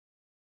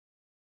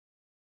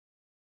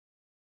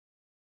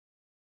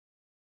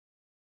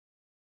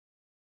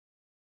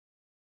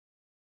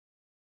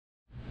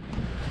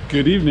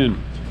Good evening.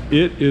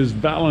 It is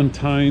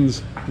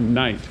Valentine's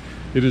night.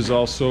 It is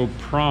also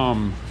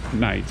prom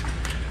night.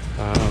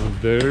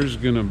 There's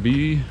gonna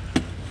be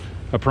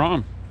a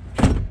prom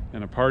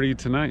and a party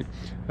tonight.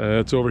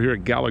 It's over here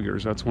at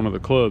Gallagher's. That's one of the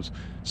clubs.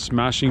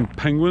 Smashing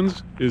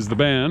Penguins is the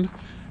band,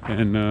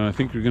 and I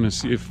think you're gonna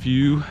see a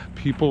few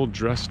people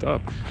dressed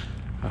up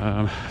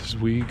as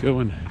we go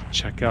and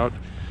check out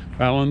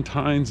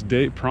Valentine's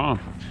Day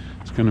prom.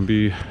 It's gonna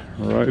be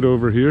right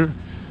over here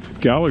at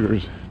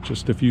Gallagher's,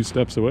 just a few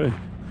steps away.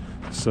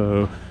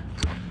 So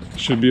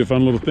should be a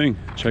fun little thing.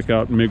 Check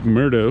out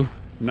McMurdo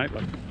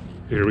nightlife.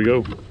 Here we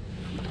go.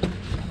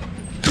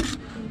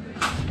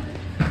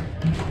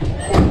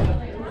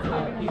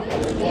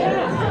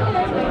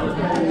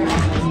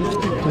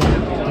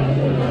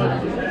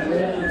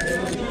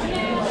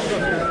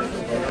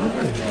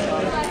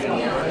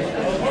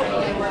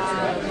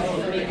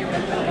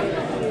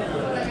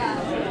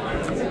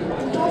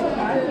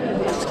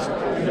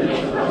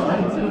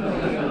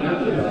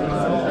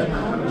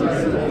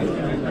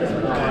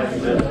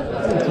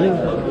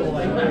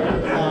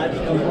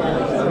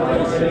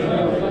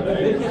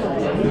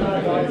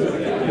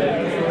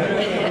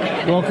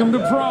 Welcome to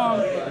prom.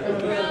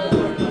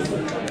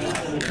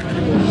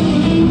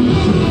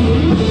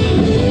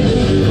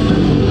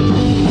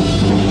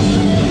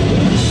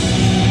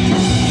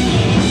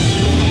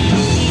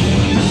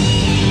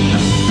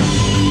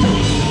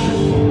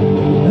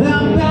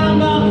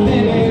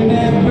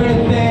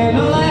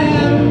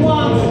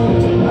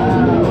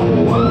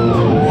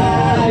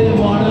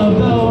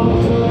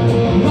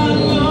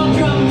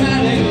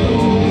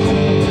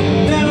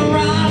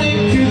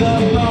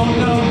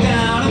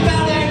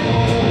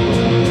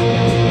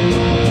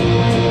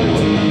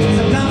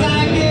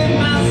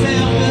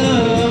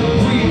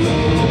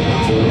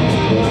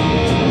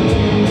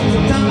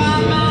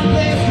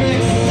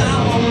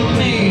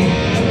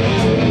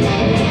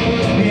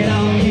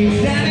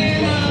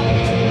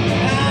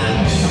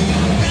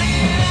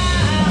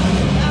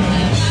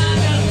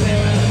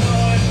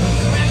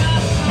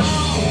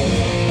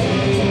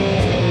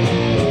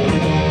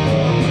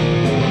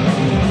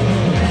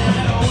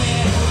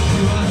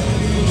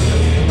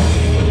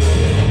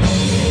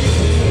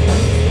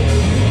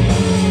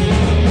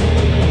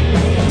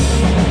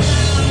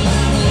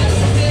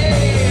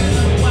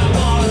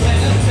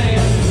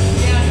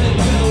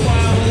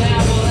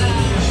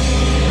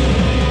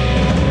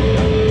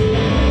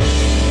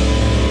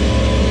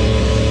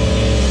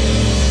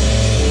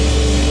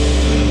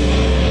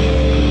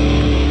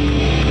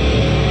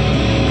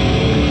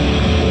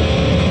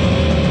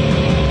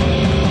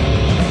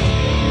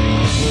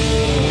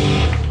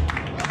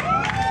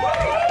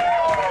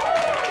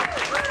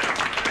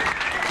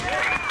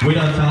 We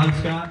done time,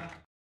 Scott?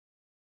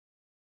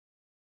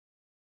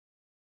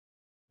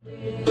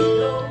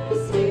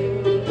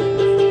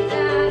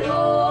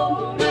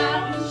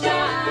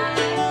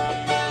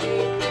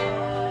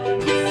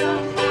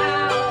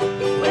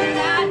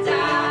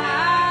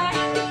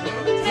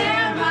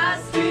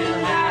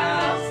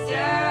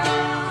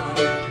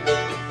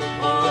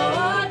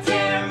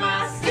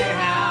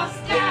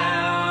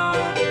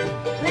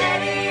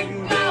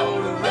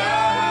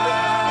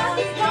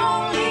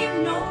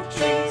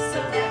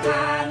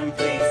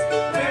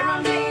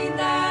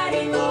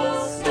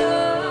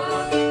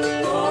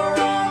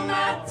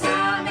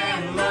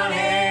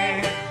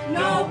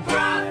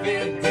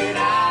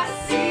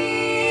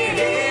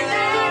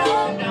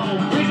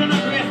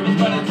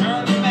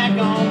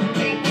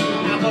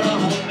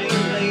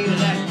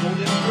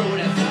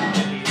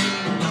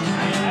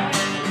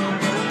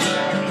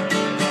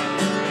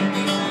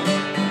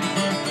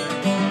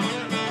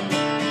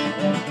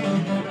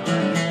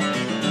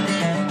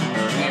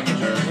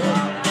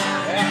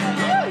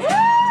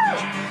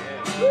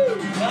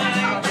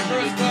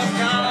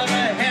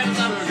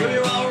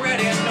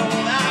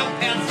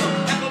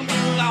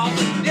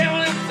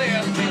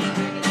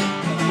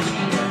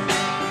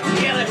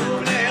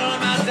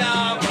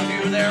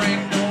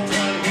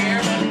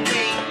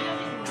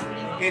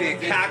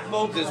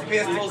 His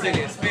pistols and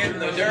his spit in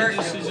the dirt.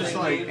 He's just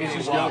like, he's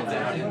just walked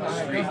out in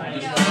the street.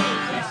 He's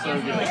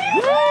so good.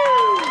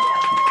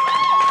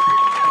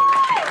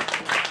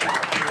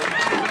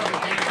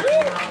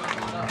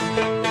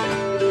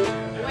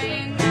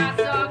 When I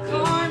saw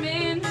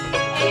Carmen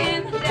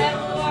and the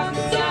devil walking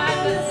side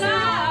by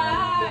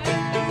side,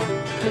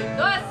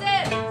 so I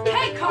said,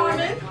 "Hey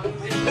Carmen,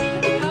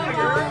 come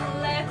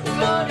on, let's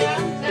go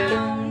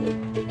downtown."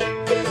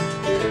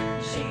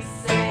 She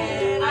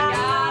said, "I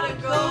gotta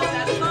go,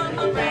 that's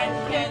my friend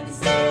can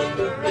stick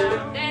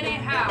around."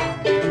 Anyhow,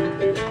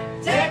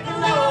 take the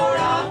load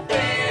off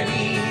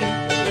Benny.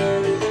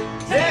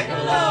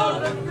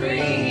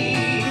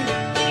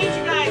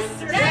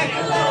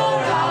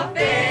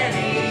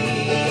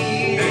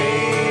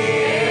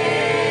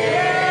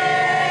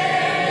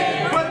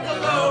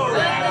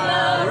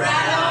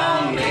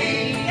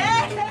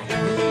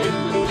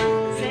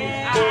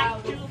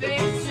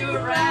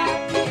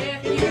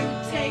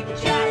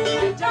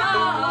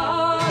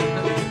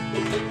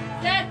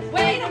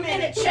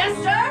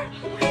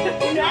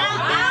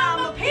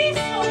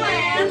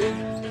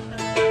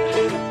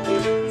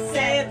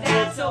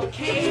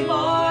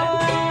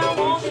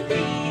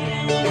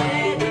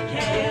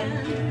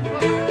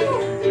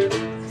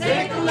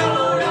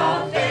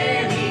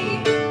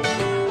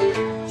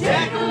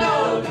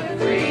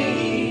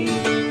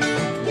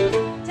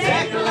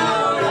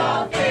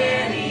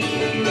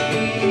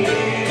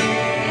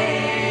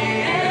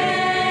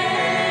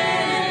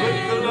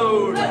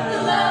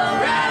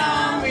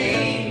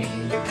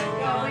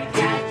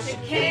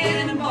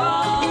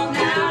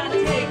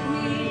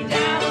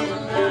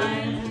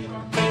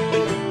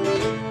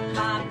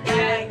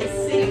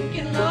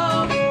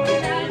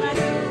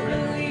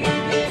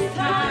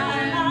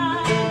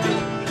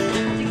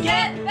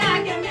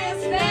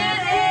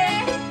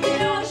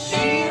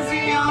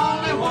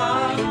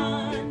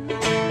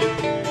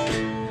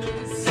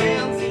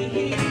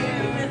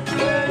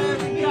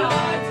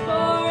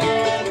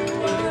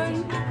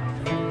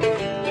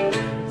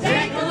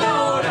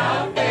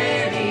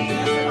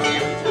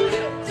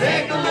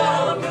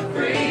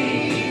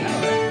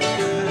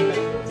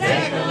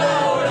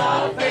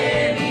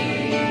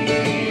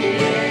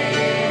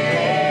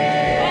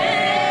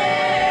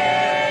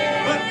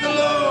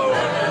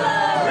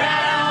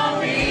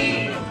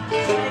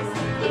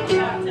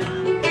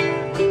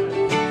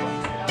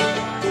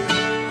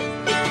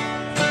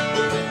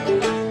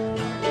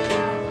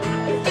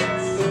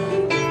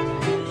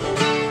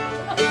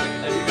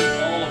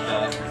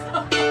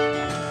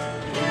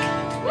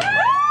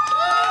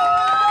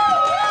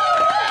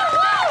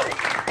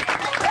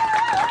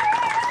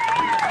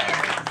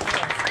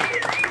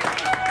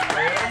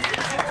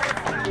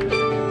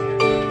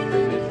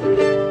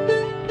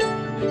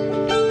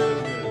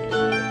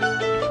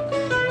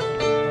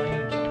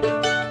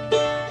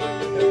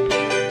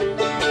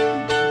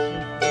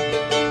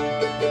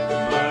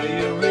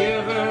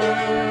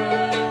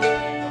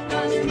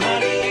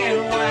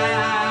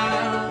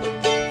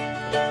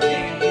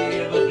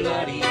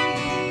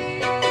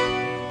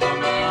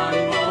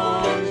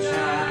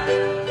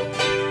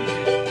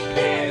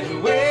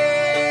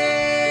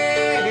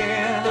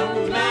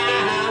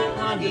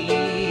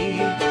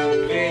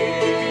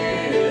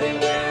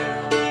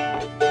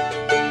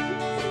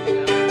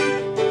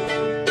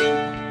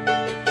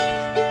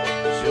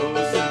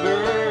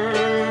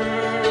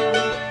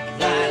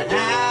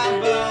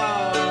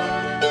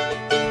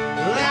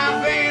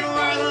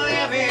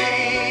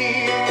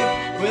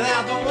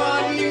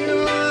 one you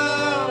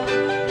love.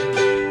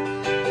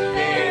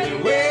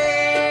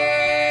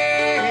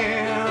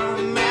 Farewell,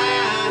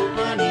 my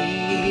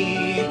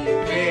honey,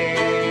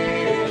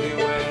 farewell.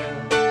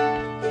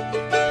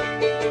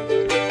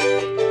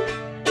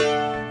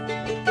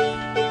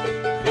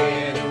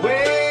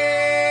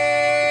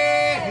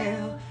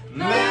 Farewell,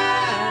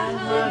 my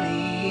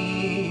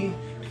honey,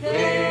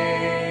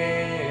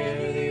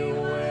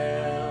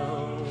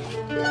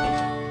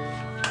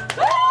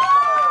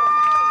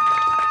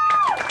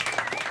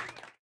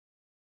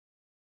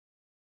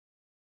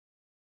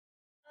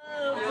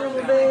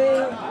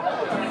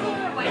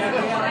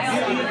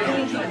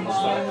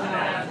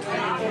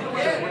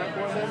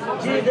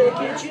 Did they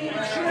get you to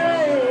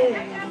trade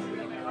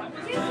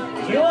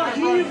your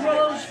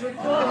heroes for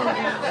gold?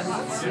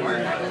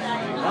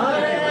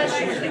 On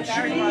ash of the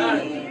tree,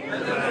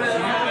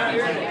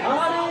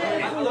 on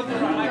it cool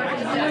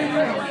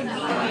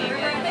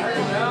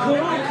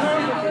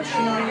come of the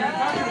tree.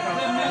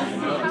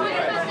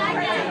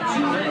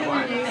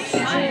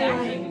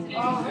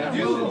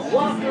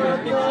 Walk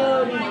up the